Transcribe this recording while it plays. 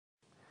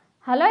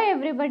Hello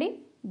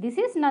everybody, this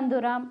is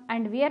Nanduram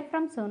and we are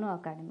from Sonu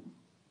Academy.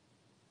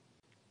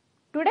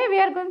 Today we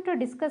are going to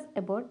discuss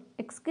about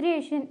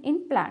excretion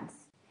in plants.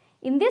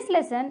 In this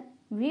lesson,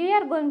 we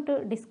are going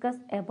to discuss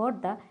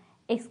about the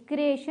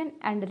excretion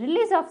and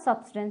release of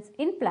substance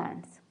in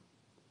plants.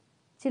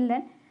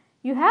 Children,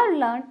 you have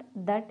learnt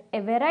that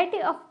a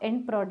variety of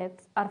end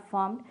products are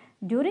formed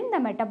during the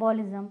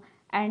metabolism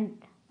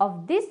and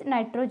of these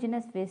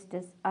nitrogenous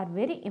wastes are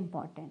very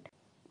important.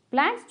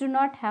 Plants do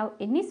not have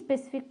any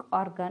specific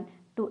organ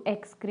to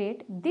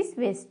excrete these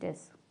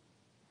wastes.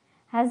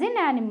 As in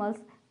animals,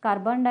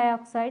 carbon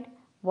dioxide,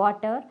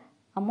 water,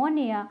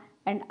 ammonia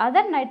and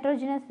other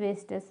nitrogenous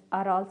wastes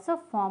are also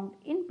formed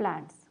in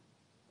plants.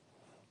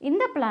 In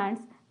the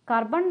plants,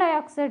 carbon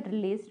dioxide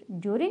released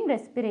during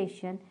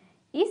respiration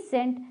is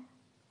sent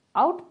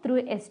out through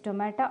a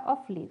stomata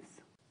of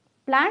leaves.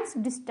 Plants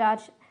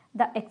discharge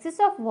the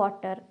excess of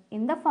water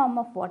in the form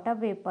of water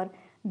vapor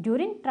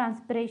during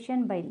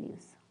transpiration by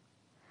leaves.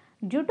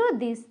 Due to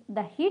this,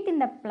 the heat in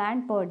the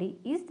plant body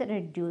is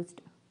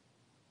reduced.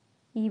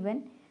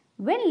 Even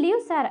when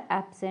leaves are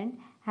absent,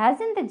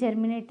 as in the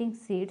germinating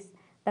seeds,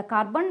 the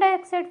carbon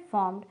dioxide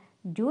formed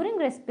during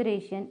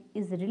respiration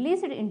is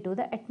released into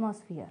the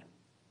atmosphere.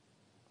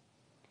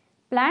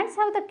 Plants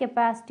have the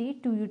capacity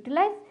to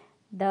utilize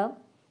the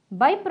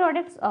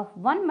byproducts of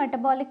one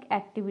metabolic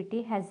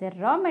activity as a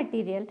raw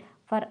material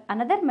for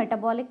another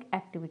metabolic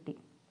activity.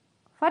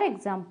 For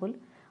example,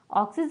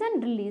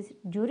 oxygen released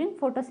during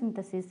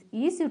photosynthesis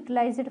is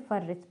utilized for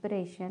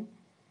respiration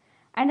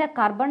and the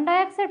carbon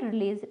dioxide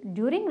released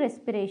during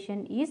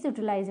respiration is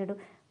utilized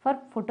for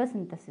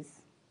photosynthesis.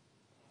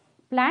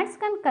 Plants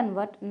can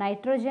convert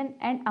nitrogen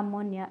and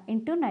ammonia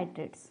into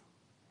nitrates.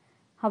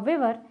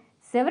 However,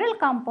 several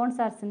compounds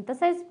are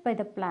synthesized by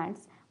the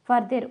plants for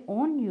their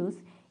own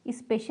use,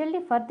 especially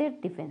for their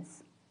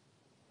defense.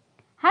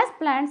 As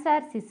plants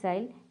are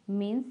sessile,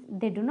 means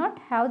they do not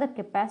have the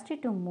capacity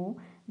to move,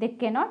 they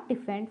cannot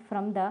defend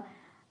from the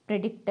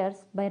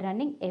predators by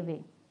running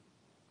away.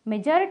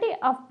 Majority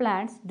of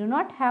plants do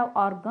not have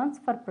organs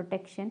for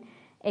protection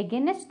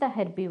against the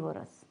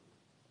herbivores.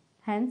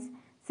 Hence,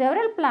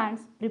 several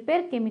plants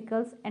prepare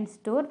chemicals and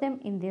store them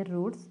in their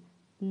roots,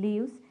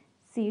 leaves,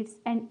 seeds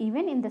and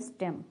even in the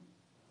stem.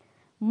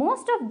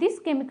 Most of these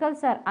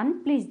chemicals are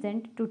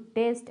unpleasant to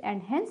taste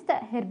and hence the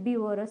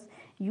herbivores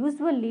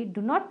usually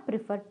do not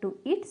prefer to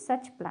eat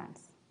such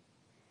plants.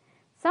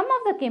 Some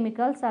of the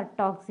chemicals are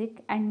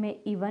toxic and may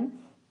even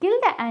kill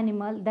the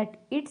animal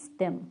that eats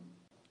them.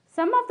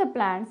 Some of the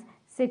plants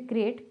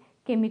secrete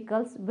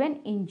chemicals when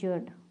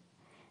injured.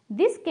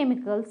 These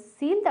chemicals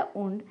seal the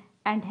wound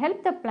and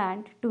help the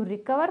plant to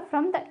recover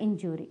from the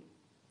injury.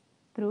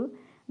 Through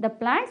the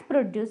plants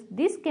produce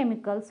these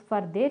chemicals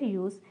for their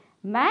use,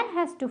 man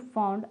has to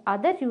find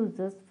other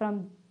uses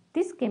from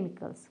these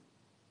chemicals.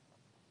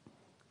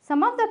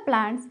 Some of the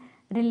plants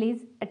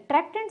release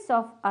attractants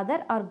of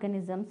other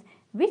organisms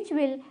which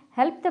will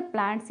help the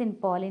plants in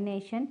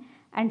pollination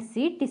and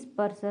seed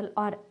dispersal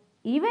or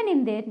even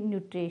in their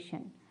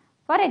nutrition.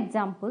 For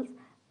example,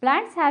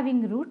 plants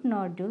having root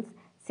nodules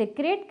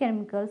secrete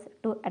chemicals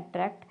to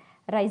attract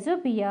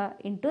rhizobia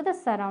into the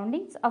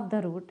surroundings of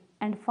the root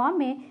and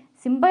form a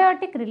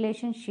symbiotic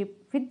relationship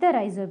with the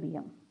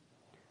rhizobium.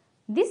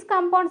 These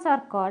compounds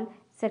are called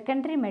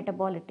secondary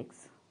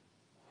metabolitics.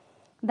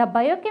 The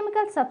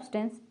biochemical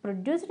substance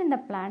produced in the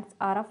plants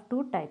are of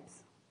two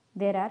types.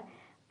 There are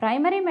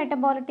primary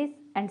metabolites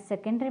and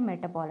secondary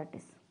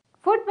metabolites.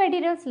 Food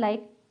materials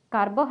like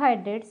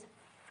carbohydrates,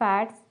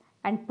 fats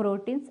and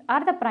proteins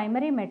are the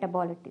primary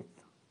metabolites.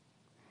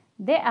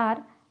 They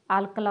are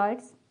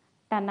alkaloids,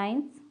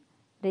 tannins,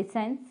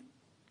 resins,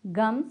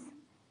 gums,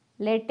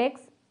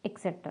 latex,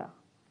 etc.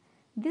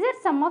 These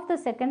are some of the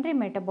secondary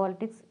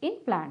metabolites in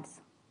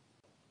plants.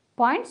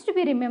 Points to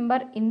be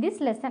remembered in this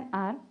lesson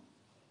are: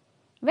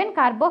 when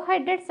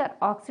carbohydrates are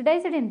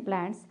oxidized in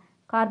plants,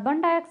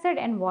 carbon dioxide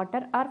and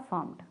water are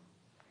formed.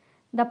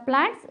 The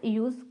plants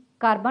use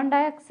carbon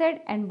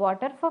dioxide and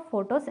water for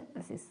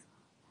photosynthesis.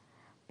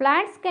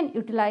 Plants can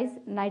utilize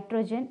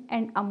nitrogen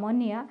and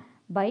ammonia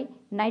by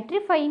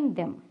nitrifying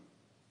them.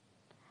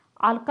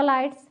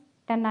 Alkaloids,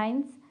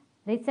 tannins,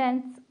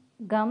 resins,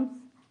 gums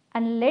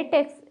and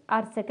latex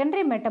are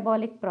secondary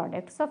metabolic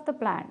products of the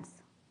plants.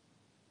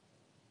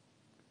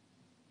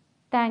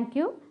 Thank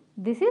you.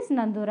 This is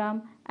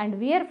Nanduram and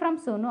we are from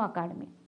Sonu Academy.